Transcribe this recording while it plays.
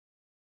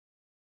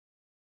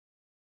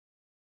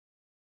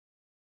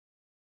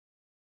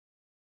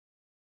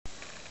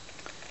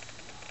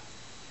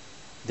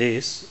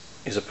This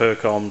is a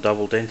Percom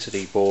double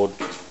density board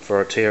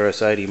for a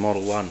TRS-80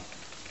 Model 1.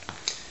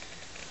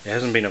 It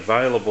hasn't been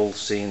available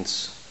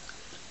since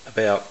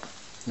about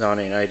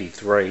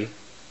 1983,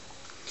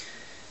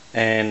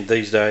 and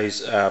these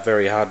days are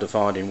very hard to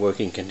find in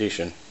working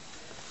condition.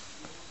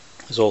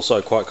 It's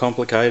also quite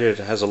complicated.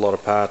 It has a lot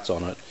of parts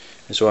on it.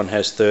 This one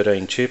has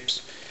 13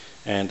 chips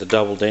and the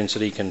double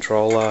density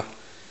controller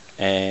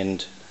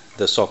and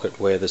the socket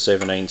where the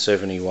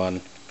 1771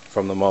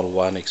 from the Model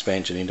 1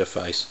 expansion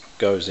interface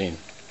goes in.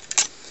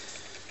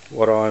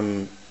 What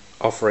I'm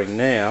offering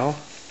now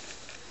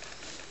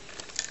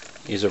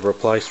is a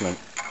replacement.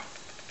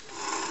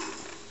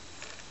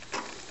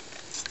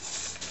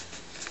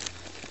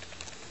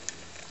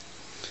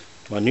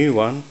 My new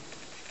one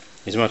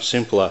is much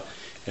simpler.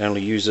 It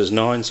only uses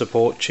 9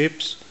 support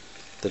chips,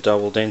 the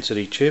double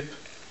density chip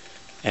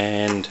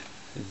and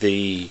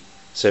the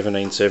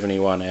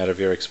 1771 out of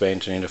your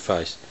expansion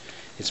interface.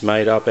 It's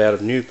made up out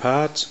of new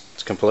parts.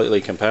 It's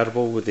completely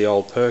compatible with the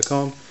old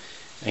Percom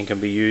and can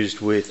be used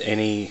with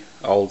any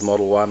old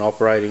Model 1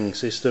 operating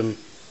system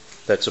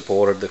that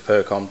supported the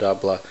Percom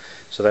doubler.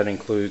 So that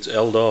includes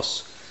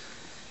LDOS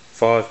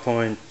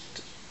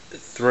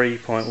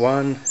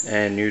 5.3.1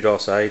 and new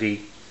DOS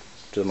 80,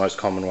 to the most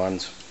common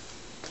ones.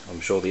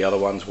 I'm sure the other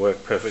ones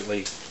work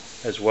perfectly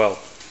as well.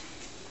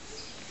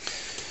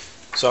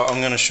 So I'm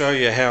going to show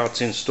you how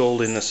it's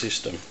installed in the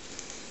system.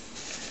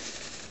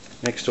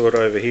 Next to it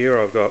over here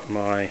I've got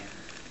my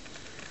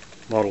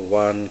Model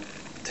 1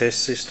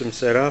 test system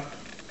set up.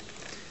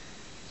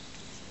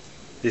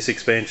 This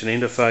expansion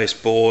interface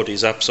board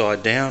is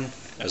upside down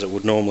as it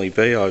would normally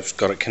be. I've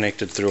got it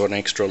connected through an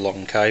extra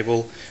long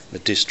cable. The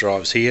disk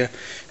drive's here.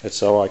 It's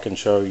so I can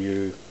show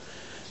you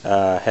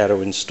how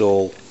to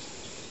install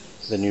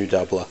the new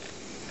doubler.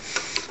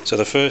 So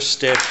the first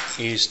step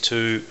is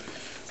to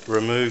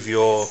remove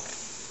your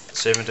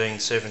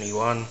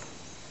 1771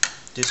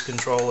 disk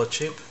controller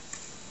chip.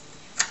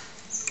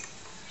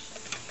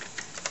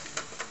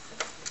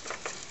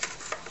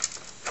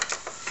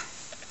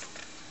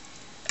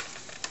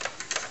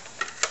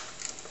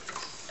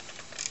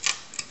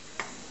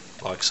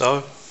 Like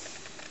so.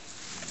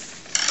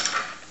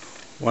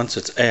 Once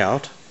it's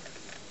out,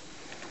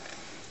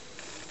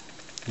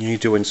 you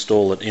need to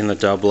install it in the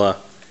doubler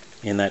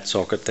in that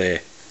socket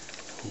there.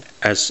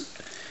 As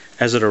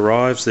it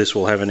arrives, this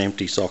will have an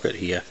empty socket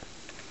here.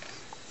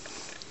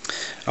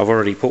 I've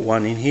already put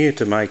one in here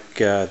to make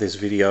this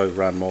video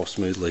run more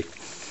smoothly.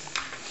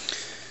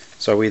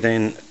 So we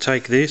then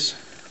take this,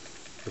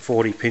 the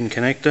 40 pin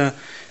connector,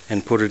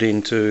 and put it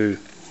into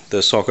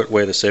the socket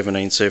where the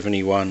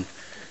 1771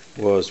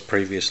 was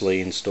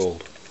previously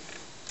installed.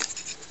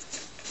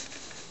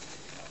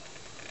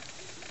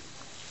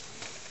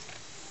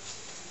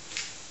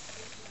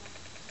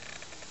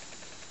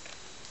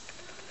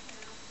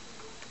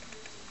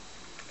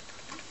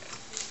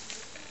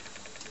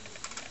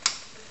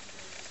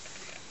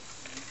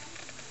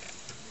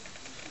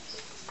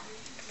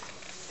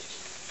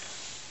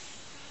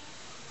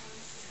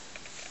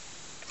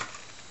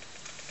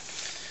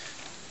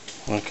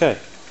 Okay,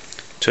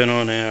 turn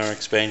on our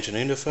expansion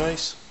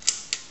interface,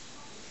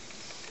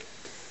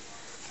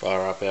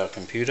 fire up our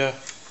computer,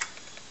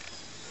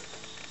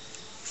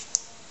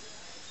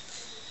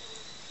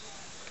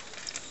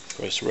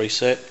 press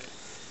reset,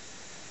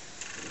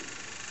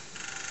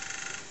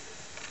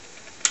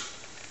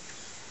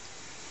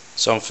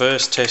 so I'm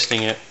first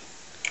testing it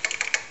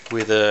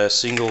with a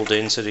single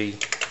density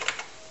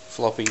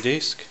floppy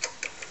disk.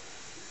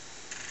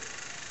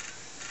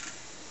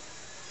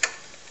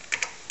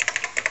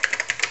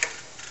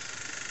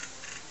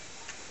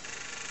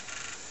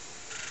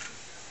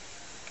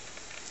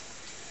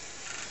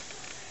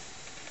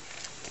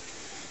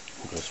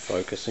 Just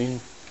focusing.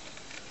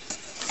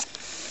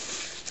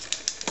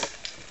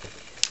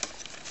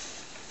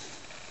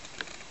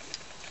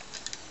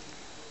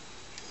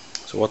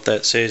 So what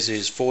that says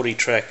is 40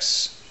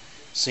 tracks,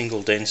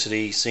 single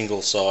density,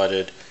 single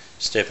sided,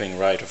 stepping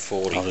rate of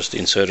 40. I'll just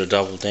insert a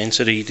double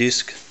density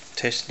disc,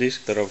 test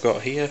disc that I've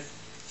got here.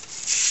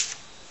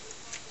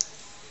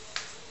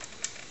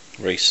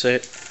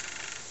 Reset.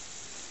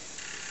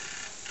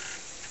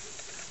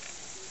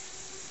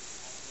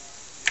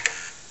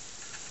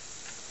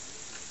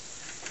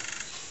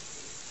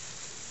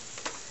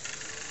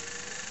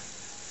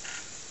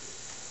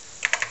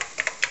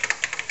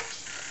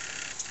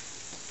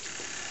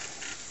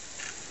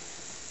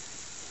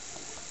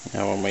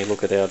 Now when we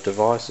look at our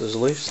devices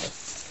list,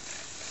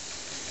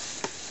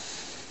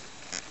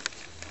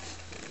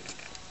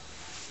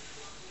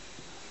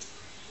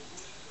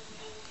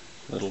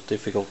 a little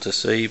difficult to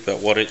see,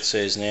 but what it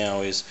says now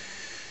is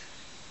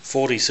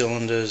 40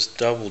 cylinders,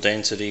 double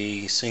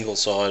density, single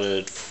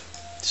sided,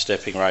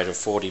 stepping rate of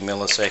 40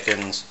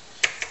 milliseconds.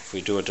 If we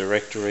do a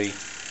directory,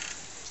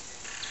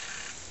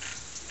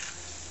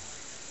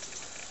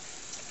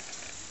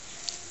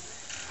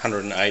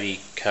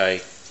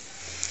 $180K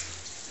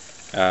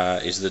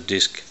is the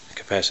disk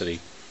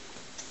capacity.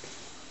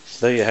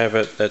 So there you have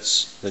it.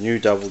 That's the new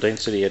double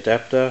density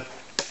adapter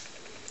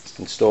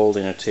installed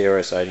in a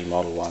TRS-80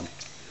 Model 1.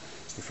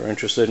 If you're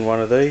interested in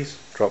one of these,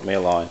 drop me a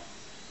line.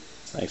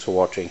 Thanks for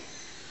watching.